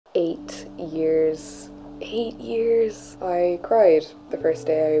8 years. 8 years! I cried the first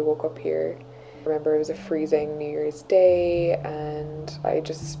day I woke up here. I remember it was a freezing New Year's Day and I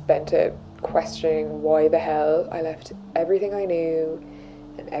just spent it questioning why the hell I left everything I knew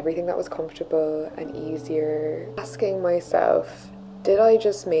and everything that was comfortable and easier. Asking myself, did I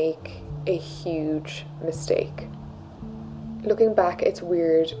just make a huge mistake? Looking back, it's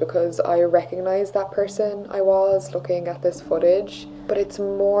weird because I recognize that person I was looking at this footage, but it's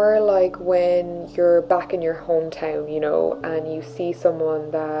more like when you're back in your hometown, you know, and you see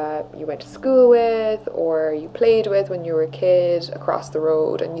someone that you went to school with or you played with when you were a kid across the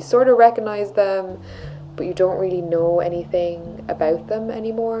road, and you sort of recognize them, but you don't really know anything about them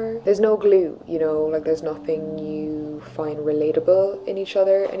anymore. There's no glue, you know, like there's nothing you find relatable in each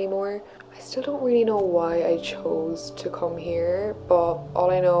other anymore. I still don't really know why I chose to come here, but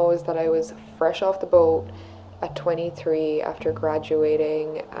all I know is that I was fresh off the boat at 23 after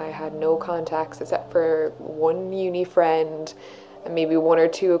graduating. I had no contacts except for one uni friend and maybe one or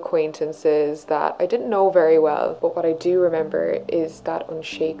two acquaintances that I didn't know very well. But what I do remember is that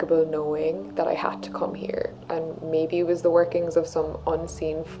unshakable knowing that I had to come here. And maybe it was the workings of some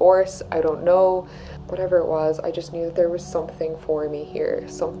unseen force, I don't know. Whatever it was, I just knew that there was something for me here,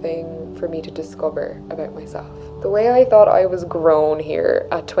 something for me to discover about myself. The way I thought I was grown here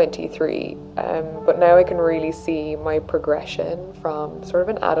at 23, but now I can really see my progression from sort of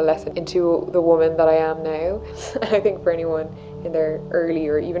an adolescent into the woman that I am now. And I think for anyone in their early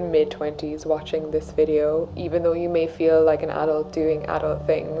or even mid-20s watching this video, even though you may feel like an adult doing adult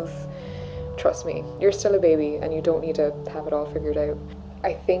things, trust me, you're still a baby and you don't need to have it all figured out.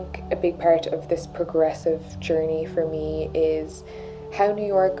 I think a big part of this progressive journey for me is how New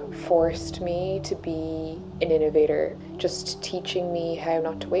York forced me to be an innovator, just teaching me how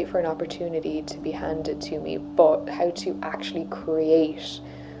not to wait for an opportunity to be handed to me, but how to actually create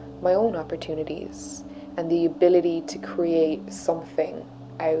my own opportunities and the ability to create something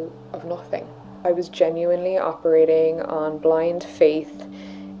out of nothing. I was genuinely operating on blind faith,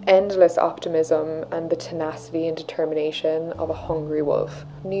 endless optimism, and the tenacity and determination of a hungry wolf.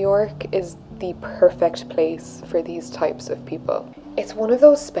 New York is the perfect place for these types of people. It's one of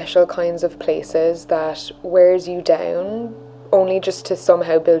those special kinds of places that wears you down only just to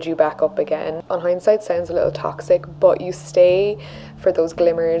somehow build you back up again. On hindsight, sounds a little toxic, but you stay for those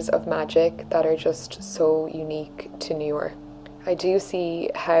glimmers of magic that are just so unique to New York. I do see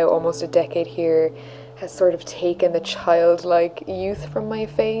how almost a decade here has sort of taken the childlike youth from my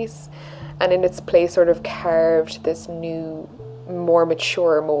face and in its place sort of carved this new, more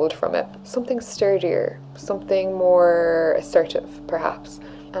mature mold from it. Something sturdier, something more assertive perhaps.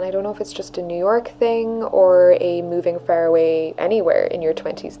 And I don't know if it's just a New York thing or a moving far away anywhere in your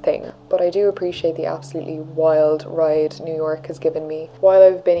 20s thing, but I do appreciate the absolutely wild ride New York has given me. While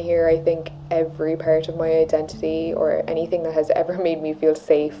I've been here, I think every part of my identity or anything that has ever made me feel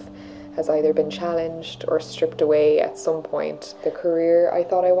safe has either been challenged or stripped away at some point. The career I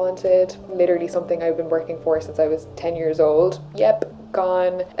thought I wanted, literally something I've been working for since I was 10 years old, yep,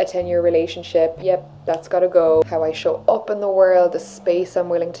 gone. A 10-year relationship, yep, that's gotta go. How I show up in the world, the space I'm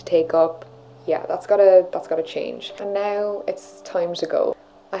willing to take up, yeah, that's gotta change. And now it's time to go.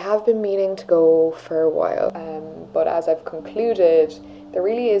 I have been meaning to go for a while, but as I've concluded, there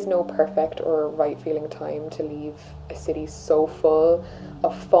really is no perfect or right feeling time to leave a city so full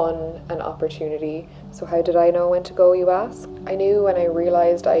of fun and opportunity. So how did I know when to go, you ask? I knew when I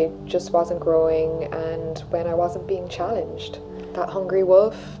realized I just wasn't growing and when I wasn't being challenged. That hungry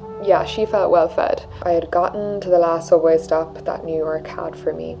wolf, yeah, she felt well fed. I had gotten to the last subway stop that New York had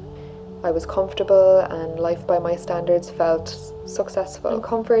for me. I was comfortable and life by my standards felt successful. And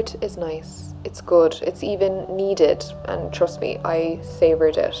comfort is nice, it's good, it's even needed, and trust me, I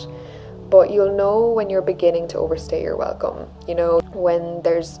savoured it. But you'll know when you're beginning to overstay your welcome, you know, when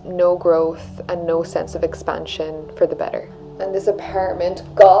there's no growth and no sense of expansion for the better. And this apartment,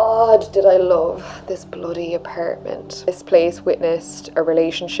 God, did I love this bloody apartment. This place witnessed a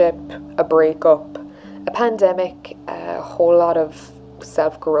relationship, a breakup, a pandemic, a whole lot of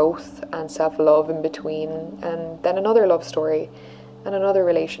self-growth and self-love in between, and then another love story and another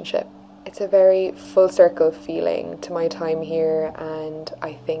relationship. It's a very full circle feeling to my time here, and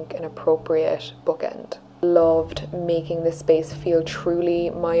I think an appropriate bookend. Loved making this space feel truly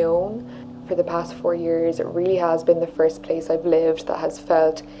my own. For the past 4 years, it really has been the first place I've lived that has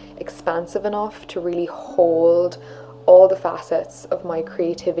felt expansive enough to really hold all the facets of my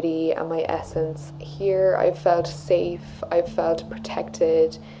creativity and my essence. Here I've felt safe, I've felt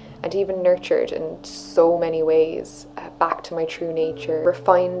protected and even nurtured in so many ways. back to my true nature,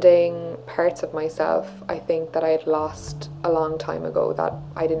 refinding parts of myself I think that I had lost a long time ago that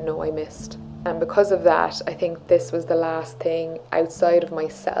I didn't know I missed. And because of that, I think this was the last thing outside of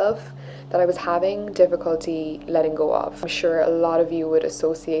myself that I was having difficulty letting go of. I'm sure a lot of you would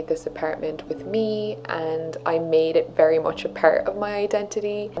associate this apartment with me, and I made it very much a part of my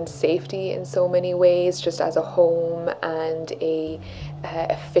identity and safety in so many ways, just as a home and a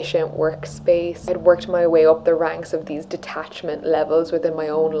efficient workspace. I'd worked my way up the ranks of these detachment levels within my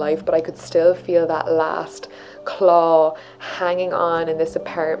own life, but I could still feel that last claw hanging on in this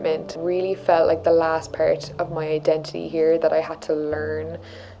apartment. It really felt like the last part of my identity here that I had to learn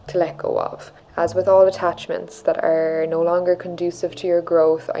to let go of. As with all attachments that are no longer conducive to your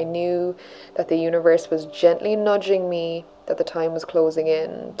growth, I knew that the universe was gently nudging me that the time was closing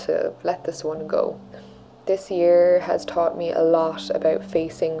in to let this one go. This year has taught me a lot about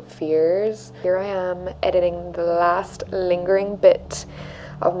facing fears. Here I am editing the last lingering bit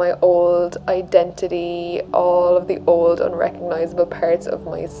of my old identity, all of the old unrecognizable parts of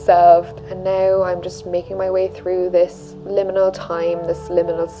myself. And now I'm just making my way through this liminal time, this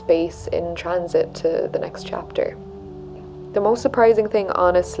liminal space in transit to the next chapter. The most surprising thing,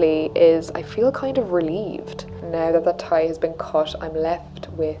 honestly, is I feel kind of relieved. Now that that tie has been cut, I'm left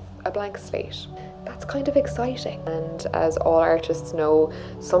with a blank slate. That's kind of exciting. And as all artists know,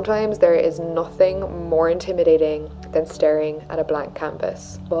 sometimes there is nothing more intimidating than staring at a blank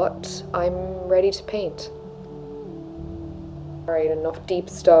canvas. But I'm ready to paint. Alright, enough deep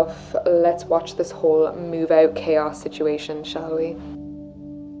stuff. Let's watch this whole move out chaos situation, shall we?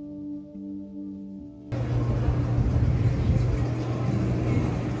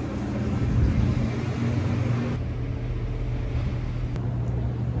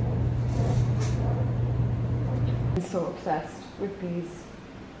 So obsessed with these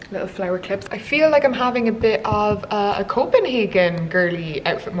little flower clips. I feel like I'm having a bit of a Copenhagen girly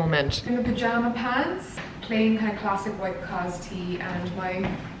outfit moment. In the pajama pants, plain kind of classic white cos tee, and my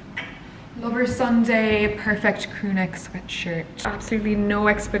Lover Sunday perfect crewneck sweatshirt. Absolutely no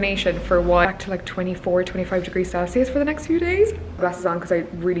explanation for why. Back to like 24, 25 degrees Celsius for the next few days. Glasses on because I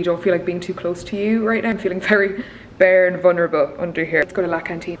really don't feel like being too close to you right now. I'm feeling very bare and vulnerable under here. Let's go to La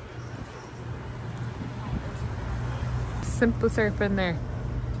Cantine. Simple surf in there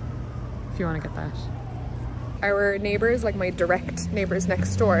if you want to get that. Our neighbours, like my direct neighbours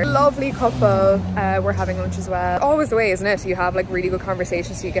next door, lovely couple, we're having lunch as well. Always the way, isn't it? You have like really good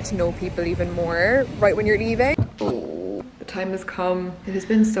conversations so you get to know people even more right when you're leaving. Oh, the time has come. It has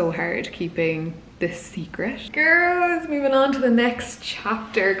been so hard keeping this secret. Girls, moving on to the next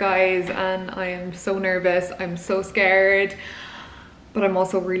chapter, guys, and I am so nervous, I'm so scared, but I'm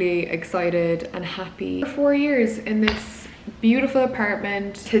also really excited and happy. 4 years in this beautiful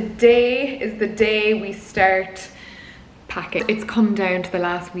apartment. Today is the day we start packing. It's come down to the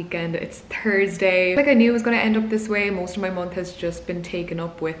last weekend. It's Thursday. Like I knew it was going to end up this way. Most of my month has just been taken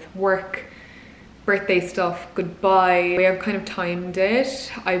up with work, birthday stuff, goodbye. I've kind of timed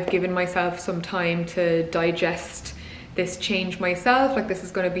it. I've given myself some time to digest this change myself. Like this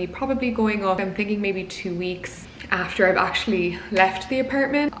is going to be probably going up, I'm thinking maybe 2 weeks after I've actually left the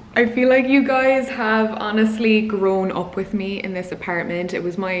apartment. I feel like you guys have honestly grown up with me in this apartment. It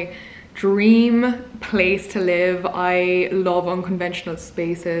was my dream place to live. I love unconventional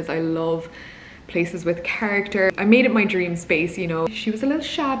spaces. I love places with character. I made it my dream space, you know. She was a little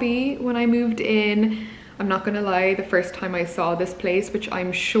shabby when I moved in. I'm not gonna lie, the first time I saw this place, which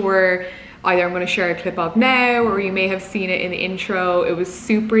I'm sure either I'm going to share a clip of now or you may have seen it in the intro, it was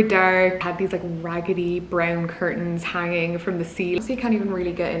super dark. It had these like raggedy brown curtains hanging from the ceiling. So you can't even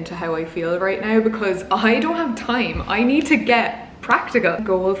really get into how I feel right now because I don't have time. I need to get practical. The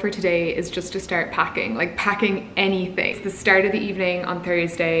goal for today is just to start packing, like packing anything. It's the start of the evening on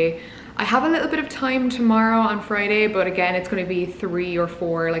Thursday. I have a little bit of time tomorrow on Friday, but again, it's going to be 3 or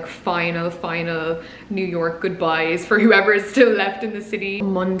 4 like final New York goodbyes for whoever is still left in the city.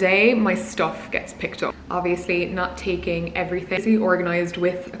 Monday, my stuff gets picked up. Obviously not taking everything. It's organized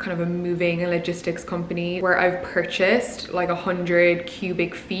with a kind of a moving and logistics company where I've purchased like 100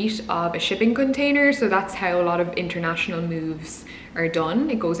 cubic feet of a shipping container. So that's how a lot of international moves are done.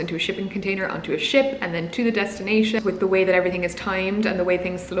 It goes into a shipping container onto a ship and then to the destination. With the way that everything is timed and the way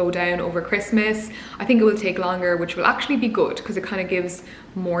things slow down over Christmas, I think it will take longer, which will actually be good because it kind of gives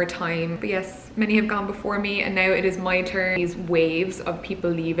more time. But yes, many have gone before me and now it is my turn. These waves of people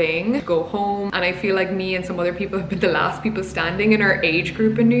leaving to go home, and I feel like me and some other people have been the last people standing in our age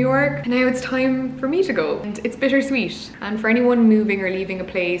group in New York. And now it's time for me to go, and it's bittersweet. And for anyone moving or leaving a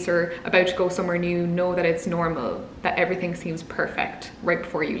place or about to go somewhere new, know that it's normal, that everything seems perfect right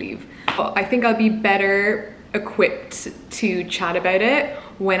before you leave. But I think I'll be better equipped to chat about it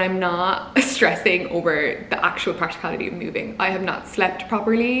when I'm not stressing over the actual practicality of moving. I have not slept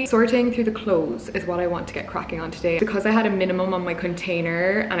properly. Sorting through the clothes is what I want to get cracking on today. Because I had a minimum on my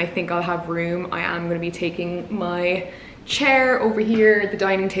container and I think I'll have room, I am going to be taking my chair over here, the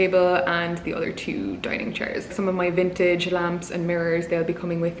dining table, and the other 2 dining chairs. Some of my vintage lamps and mirrors, they'll be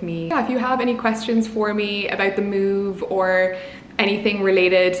coming with me. Yeah, if you have any questions for me about the move or anything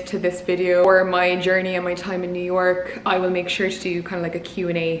related to this video or my journey and my time in New York, I will make sure to do kind of like a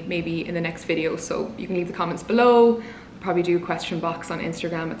Q&A maybe in the next video, so you can leave the comments below. I'll probably do a question box on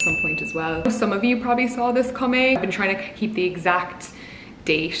Instagram at some point as well. Some of you probably saw this coming. I've been trying to keep the exact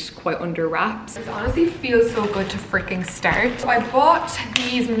date quite under wraps. It honestly feels so good to freaking start. So I bought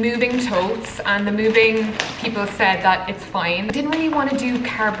these moving totes and the moving people said that it's fine. I didn't really want to do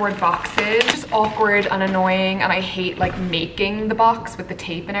cardboard boxes. It's just awkward and annoying and I hate like making the box with the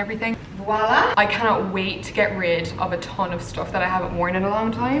tape and everything. Voila! I cannot wait to get rid of a ton of stuff that I haven't worn in a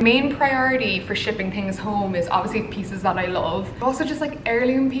long time. Main priority for shipping things home is obviously pieces that I love, but also just like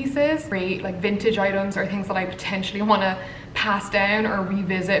heirloom pieces, great like vintage items or things that I potentially want to pass down or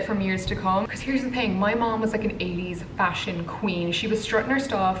revisit from years to come. Because here's the thing, my mom was like an 80s fashion queen. She was strutting her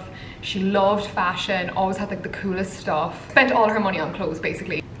stuff, she loved fashion, always had like the coolest stuff, spent all her money on clothes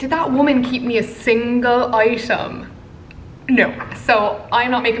basically. Did that woman keep me a single item? No. So I'm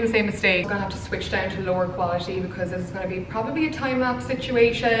not making the same mistake. I'm gonna have to switch down to lower quality because this is gonna be probably a time-lapse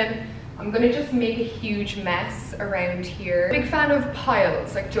situation. I'm gonna just make a huge mess around here. Big fan of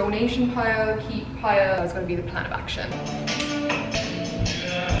piles, like donation pile, keep pile. That's gonna be the plan of action.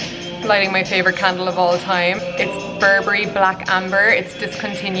 Lighting my favorite candle of all time. It's Burberry Black Amber. It's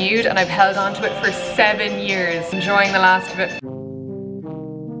discontinued and I've held on to it for 7 years. Enjoying the last of it.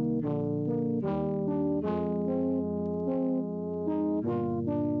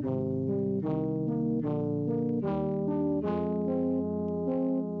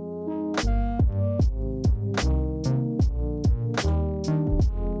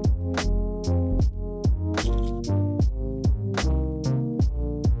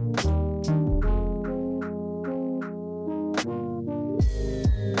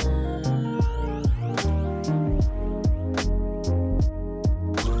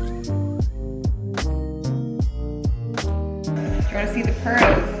 You want to see the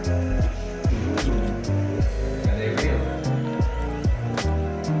pearls? Are they real?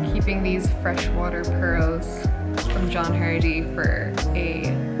 Keeping these freshwater pearls from John Hardy for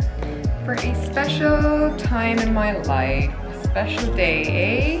a special time in my life, a special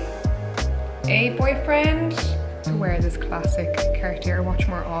day, eh? Boyfriend? To wear this classic Cartier watch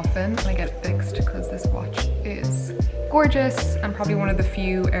more often when I get it fixed because this watch is gorgeous and probably one of the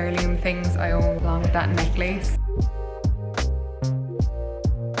few heirloom things I own, along with that necklace.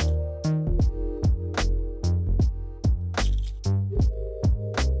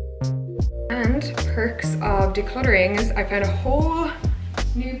 And perks of decluttering is I found a whole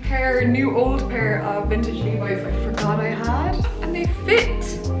new old pair of vintage Levi's I forgot I had, and they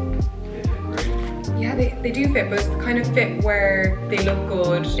fit. Yeah, they do fit, but it's the kind of fit where they look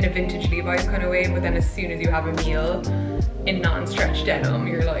good in a vintage Levi's kind of way, but then as soon as you have a meal in non-stretch denim,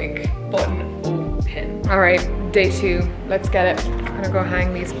 you're like, button open. All right, day 2, let's get it. I'm gonna go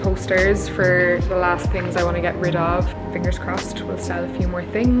hang these posters for the last things I want to get rid of. Fingers crossed we'll sell a few more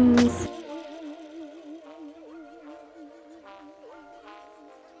things.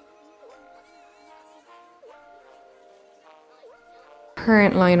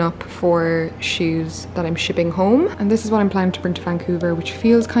 Current lineup for shoes that I'm shipping home, and this is what I'm planning to bring to Vancouver, which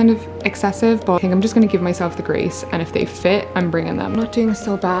feels kind of excessive, but I think I'm just going to give myself the grace, and if they fit, I'm bringing them. I'm not doing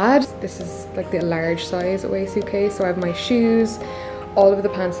so bad. This is like the large size away suitcase, so I have my shoes, all of the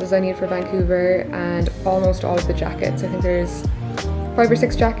pants I need for Vancouver, and almost all of the jackets. I think there's 5 or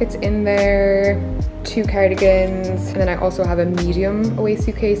 6 jackets in there, 2 cardigans, and then I also have a medium away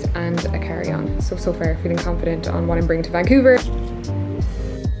suitcase and a carry-on. So far feeling confident on what I'm bringing to Vancouver.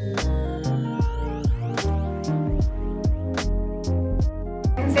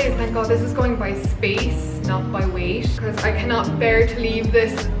 Thank God this is going by space, not by weight, because I cannot bear to leave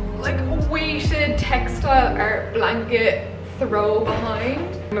this like weighted textile art blanket throw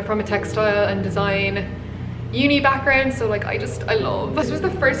behind. I'm from a textile and design uni background, so like I love. This was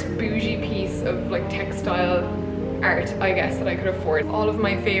the first bougie piece of like textile art, I guess, that I could afford. All of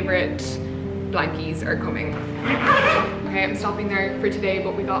my favorite blankies are coming. Okay, I'm stopping there for today,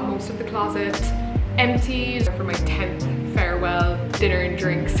 but we got most of the closet emptied for my 10th farewell dinner and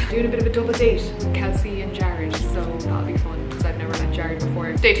drinks. Doing a bit of a double date with Kelsey and Jared, so that'll be fun because I've never met met Jared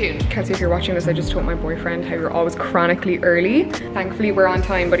before. Stay tuned. Can't see if you're watching this, I just told my boyfriend how you're always chronically early. Thankfully we're on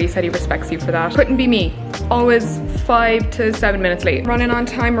time, but he said he respects you for that. Couldn't be me. Always 5 to 7 minutes late. Running on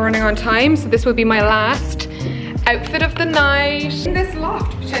time, so this will be my last outfit of the night in this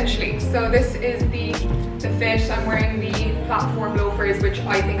loft potentially. So this is the fit. I'm wearing the platform loafers, which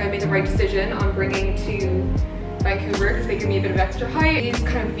I think I made the right decision on bringing to Vancouver because they give me a bit of extra height. These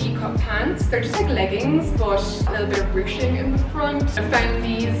kind of V-cut pants, they're just like leggings but a little bit of ruching in the front. I found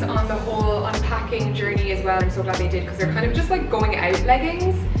these on the whole unpacking journey as well. I'm so glad they did because they're kind of just like going out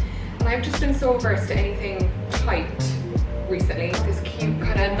leggings, and I've just been so averse to anything tight recently. This cute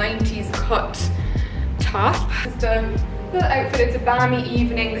kind of 90s cut top. It's the little outfit. It's a balmy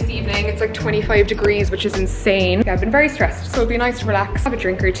evening this evening. It's like 25 degrees, which is insane. Yeah, I've been very stressed, so it'll be nice to relax, have a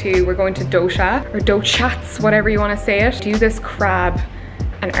drink or two. We're going to Dosha, or Dochats, whatever you want to say it. Do this crab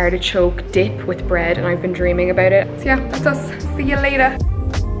and artichoke dip with bread, and I've been dreaming about it. So yeah, that's us. See you later.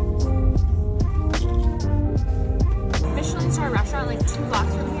 Michelin star restaurant like 2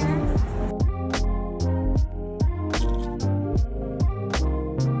 blocks from here.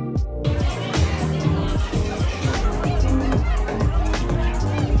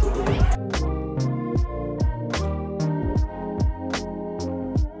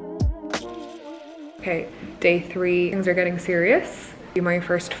 Okay, day 3, things are getting serious. My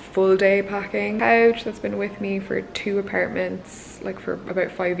first full day packing. Couch that's been with me for 2 apartments, like for about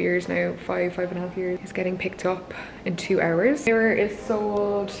 5 years now, 5.5 years, is getting picked up in 2 hours. Mirror is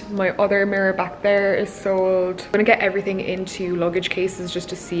sold. My other mirror back there is sold. I'm gonna get everything into luggage cases just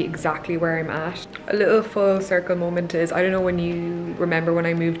to see exactly where I'm at. A little full circle moment is, I don't know when you remember when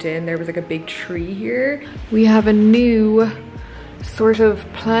I moved in, there was like a big tree here. We have a new sort of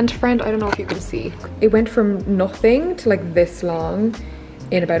plant friend. I don't know if you can see. It went from nothing to like this long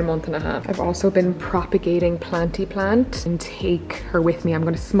in about a month and a half. I've also been propagating Planty Plant and take her with me. I'm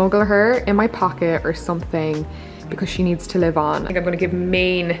going to smuggle her in my pocket or something because she needs to live on. I think I'm going to give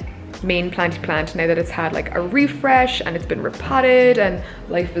main Planty Plant, now that it's had like a refresh and it's been repotted and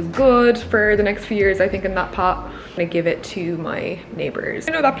life is good for the next few years, I think, in that pot. I'm gonna give it to my neighbors.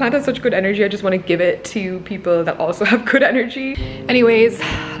 I know that plant has such good energy, I just want to give it to people that also have good energy. Anyways,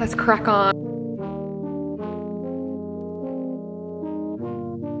 let's crack on.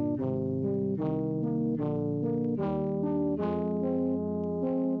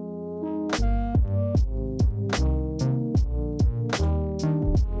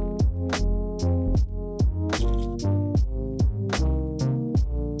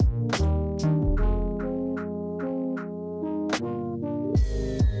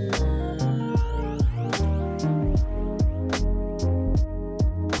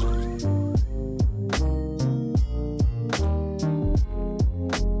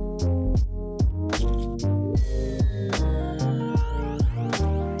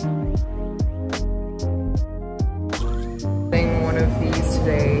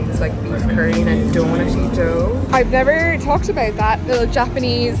 Like beef curry and donutty dough. I've never talked about that little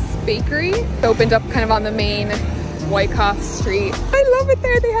Japanese bakery. It opened up kind of on the main Wyckoff Street. I love it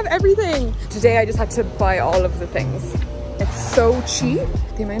there, they have everything. Today I just had to buy all of the things. It's so cheap.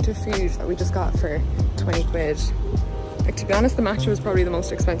 The amount of food that we just got for 20 quid. Like, to be honest, the matcha was probably the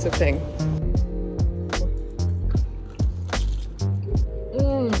most expensive thing.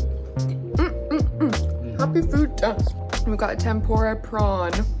 Happy food dust. We've got a tempura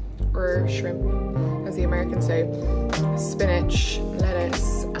prawn, or shrimp as the Americans say, spinach,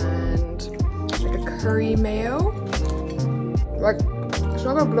 lettuce, and like a curry mayo. Like, it's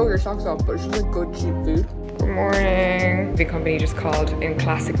not gonna blow your socks off, but it's just like good cheap food. Good morning. The company just called in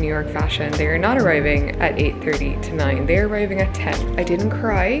classic New York fashion. They are not arriving at 8:30 to 9. They're arriving at 10. I didn't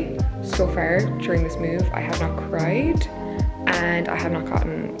cry so far during this move. I have not cried, and I have not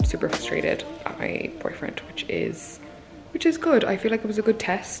gotten super frustrated at my boyfriend, which is good. I feel like it was a good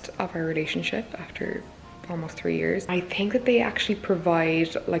test of our relationship after almost 3 years. I think that they actually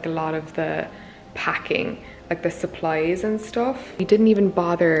provide like a lot of the packing, like the supplies and stuff. We didn't even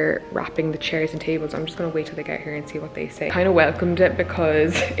bother wrapping the chairs and tables. I'm just gonna wait till they get here and see what they say. Kind of welcomed it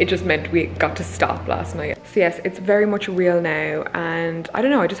because it just meant we got to stop last night. So yes, it's very much real now, and I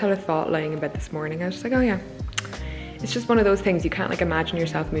don't know, I just had a thought lying in bed this morning. I was just like, oh yeah. It's just one of those things, you can't like imagine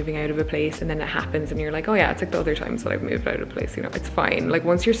yourself moving out of a place and then it happens and you're like, oh yeah, it's like the other times that I've moved out of a place, you know, it's fine. Like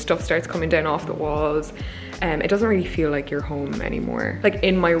once your stuff starts coming down off the walls, it doesn't really feel like you're home anymore. Like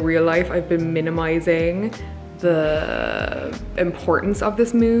in my real life, I've been minimizing the importance of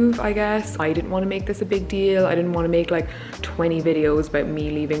this move, I guess. I didn't want to make this a big deal. I didn't want to make like 20 videos about me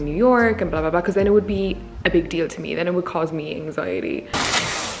leaving New York and blah, blah, blah, because then it would be a big deal to me. Then it would cause me anxiety.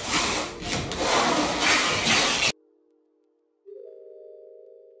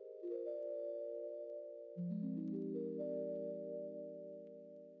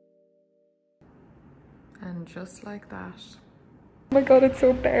 And just like that. Oh my god, it's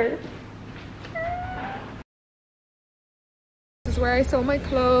so bare. This is where I sold my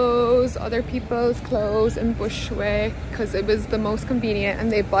clothes, other people's clothes in Bushwick, because it was the most convenient,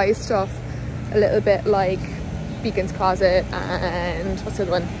 and they buy stuff a little bit like Beacon's Closet and what's the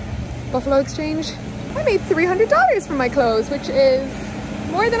other one? Buffalo Exchange. I made $300 from my clothes, which is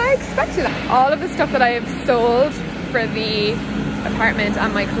more than I expected. All of the stuff that I have sold for the apartment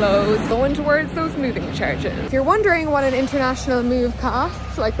and my clothes going towards those moving charges. If you're wondering what an international move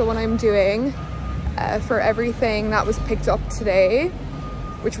costs, like the one I'm doing, for everything that was picked up today,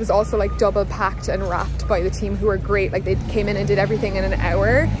 which was also like double packed and wrapped by the team who were great. Like they came in and did everything in an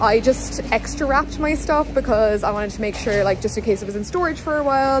hour. I just extra wrapped my stuff because I wanted to make sure, like just in case it was in storage for a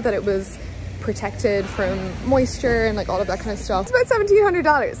while, that it was protected from moisture and like all of that kind of stuff. It's about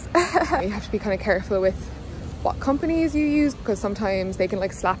 $1,700. You have to be kind of careful with what companies you use, because sometimes they can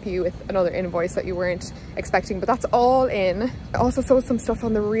like slap you with another invoice that you weren't expecting, but that's all in. I also sold some stuff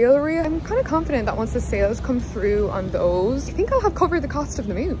on the Real. I'm kind of confident that once the sales come through on those, I think I'll have covered the cost of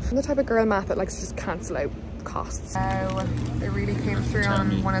the move. I'm the type of girl math that likes to just cancel out costs. Wow, they really came through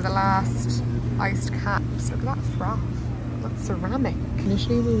on one of the last iced caps. Look at that froth. That's ceramic.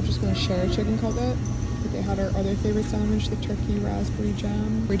 Initially we were just going to share a chicken cutlet, but they had our other favorite sandwich, the turkey raspberry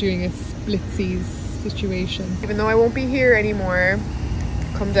jam. We're doing a splitsies situation. Even though I won't be here anymore,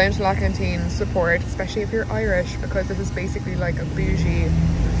 come down to La Cantine, support, especially if you're Irish, because this is basically like a bougie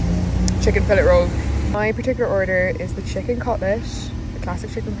chicken fillet roll. My particular order is the chicken cutlet, the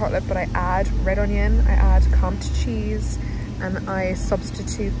classic chicken cutlet, but I add red onion, I add Comte cheese, and I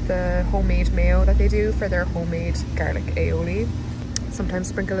substitute the homemade mayo that they do for their homemade garlic aioli. Sometimes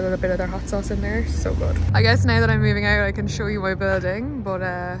sprinkle a little bit of their hot sauce in there. So good. I guess now that I'm moving out I can show you my building, but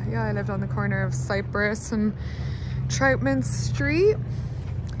yeah, I lived on the corner of Cypress and Troutman Street.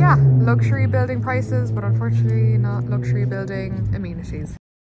 Yeah, luxury building prices, but unfortunately not luxury building amenities.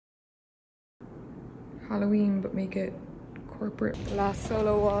 Halloween, but make it corporate. Last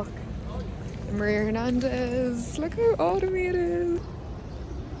solo walk. Maria Hernandez. Look how autumny it is.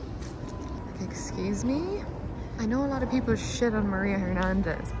 Excuse me? I know a lot of people shit on Maria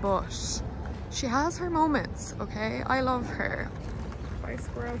Hernandez, but she has her moments, okay? I love her. Bye,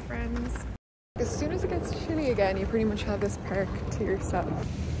 squirrel friends. As soon as it gets chilly again, you pretty much have this park to yourself.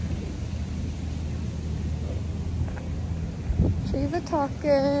 She's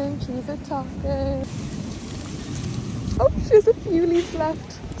a-talking, she's a-talking. Oh, she has a few leaves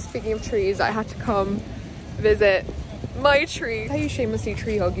left. Speaking of trees, I had to come visit my tree. How you shamelessly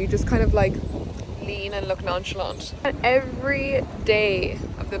tree hug, you just kind of like lean and look nonchalant. And every day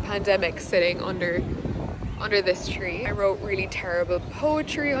of the pandemic sitting under this tree. I wrote really terrible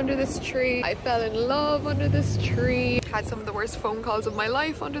poetry under this tree. I fell in love under this tree. Had some of the worst phone calls of my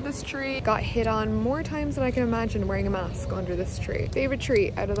life under this tree. Got hit on more times than I can imagine wearing a mask under this tree. Favorite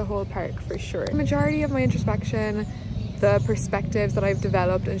tree out of the whole park for sure. The majority of my introspection, the perspectives that I've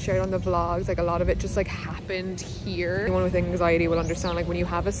developed and shared on the vlogs, like a lot of it just like happened here. Anyone with anxiety will understand, like when you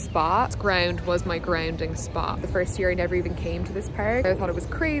have a spot, ground was my grounding spot. The first year I never even came to this park. I thought it was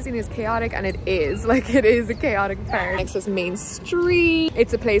crazy and it was chaotic, and it is. Like it is a chaotic park. Next is Main Street.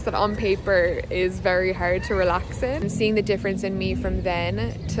 It's a place that on paper is very hard to relax in. And seeing the difference in me from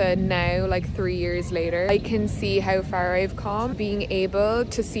then to now, like 3 years later, I can see how far I've come. Being able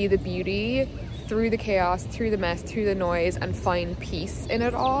to see the beauty through the chaos, through the mess, through the noise, and find peace in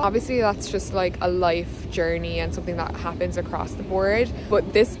it all. Obviously that's just like a life journey and something that happens across the board,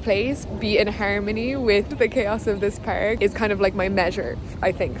 but this place, be in harmony with the chaos of this park, is kind of like my measure,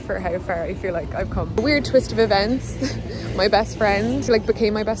 I think, for how far I feel like I've come. A weird twist of events. My best friend like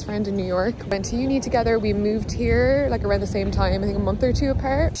became my best friend in New York. Went to uni together. We moved here like around the same time, I think a month or two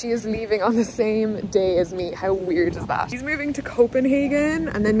apart. She is leaving on the same day as me. How weird is that? She's moving to Copenhagen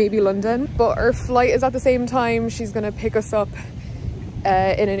and then maybe London, but our flight is at the same time. She's gonna pick us up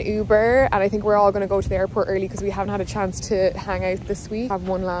in an Uber, and I think we're all gonna go to the airport early because we haven't had a chance to hang out this week, have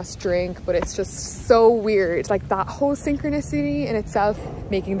one last drink. But it's just so weird, like that whole synchronicity in itself,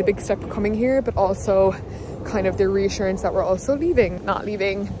 making the big step coming here, but also kind of the reassurance that we're also leaving, not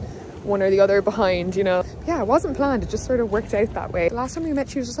leaving one or the other behind, you know. Yeah, it wasn't planned, it just sort of worked out that way. The last time we met,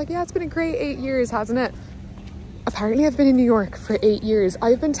 she was just like, yeah, it's been a great 8 years, hasn't it? Apparently I've been in New York for 8 years.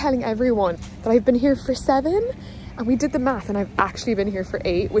 I've been telling everyone that I've been here for 7, and we did the math and I've actually been here for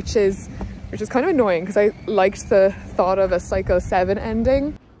 8, which is kind of annoying because I liked the thought of a Psycho 7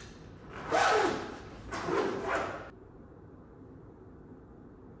 ending.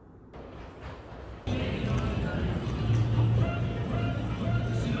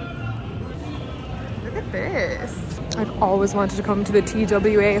 at this. I've always wanted to come to the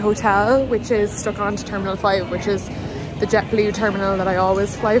TWA Hotel, which is stuck on to Terminal 5, which is the JetBlue terminal that I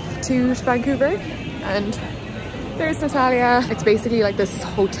always fly to Vancouver. And there's Natalia. It's basically like this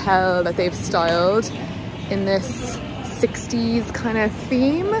hotel that they've styled in this 60s kind of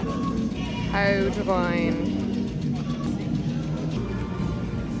theme. How divine.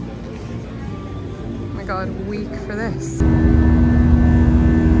 Oh my god, weak for this.